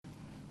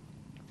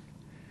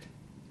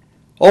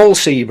All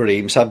sea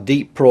breams have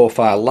deep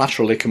profile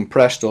laterally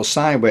compressed or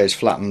sideways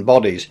flattened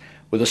bodies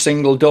with a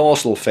single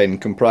dorsal fin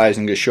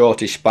comprising a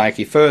shortish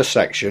spiky first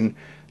section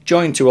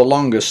joined to a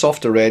longer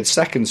softer aide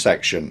second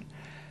section,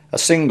 a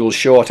single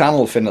short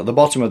anal fin at the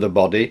bottom of the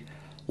body,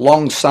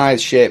 long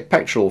scythe-shaped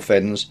pectoral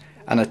fins,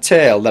 and a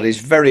tail that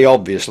is very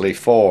obviously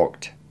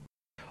forked.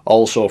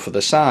 Also for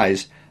the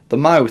size, the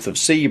mouth of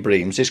sea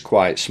breams is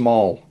quite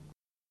small.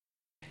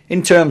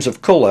 In terms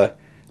of colour,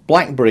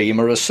 black bream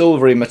are a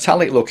silvery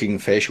metallic looking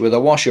fish with a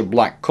wash of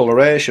black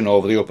coloration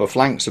over the upper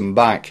flanks and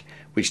back,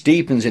 which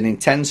deepens in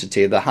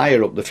intensity the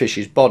higher up the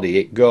fish's body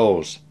it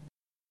goes.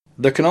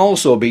 There can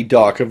also be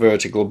darker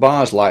vertical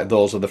bars like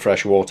those of the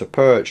freshwater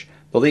perch,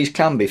 though these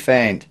can be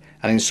faint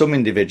and in some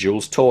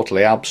individuals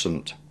totally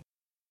absent.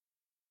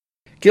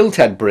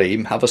 Gilthead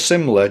bream have a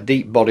similar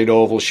deep-bodied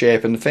oval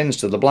shape and fins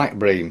to the black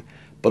bream,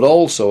 but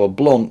also a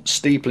blunt,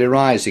 steeply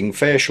rising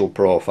facial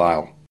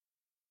profile.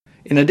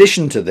 In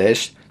addition to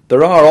this,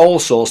 there are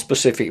also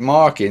specific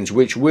markings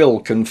which will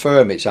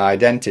confirm its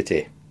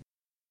identity.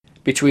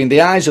 Between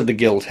the eyes of the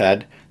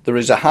gilthead there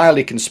is a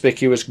highly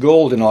conspicuous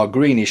golden or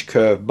greenish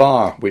curved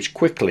bar which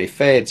quickly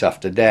fades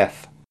after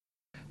death.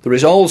 There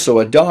is also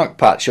a dark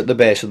patch at the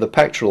base of the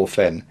pectoral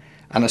fin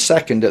and a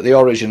second at the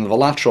origin of the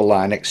lateral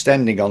line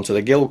extending onto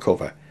the gill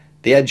cover,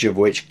 the edge of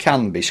which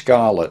can be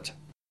scarlet.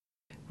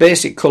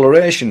 Basic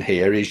coloration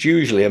here is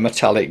usually a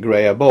metallic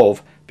grey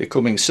above,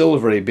 becoming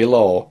silvery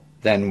below,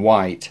 then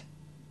white.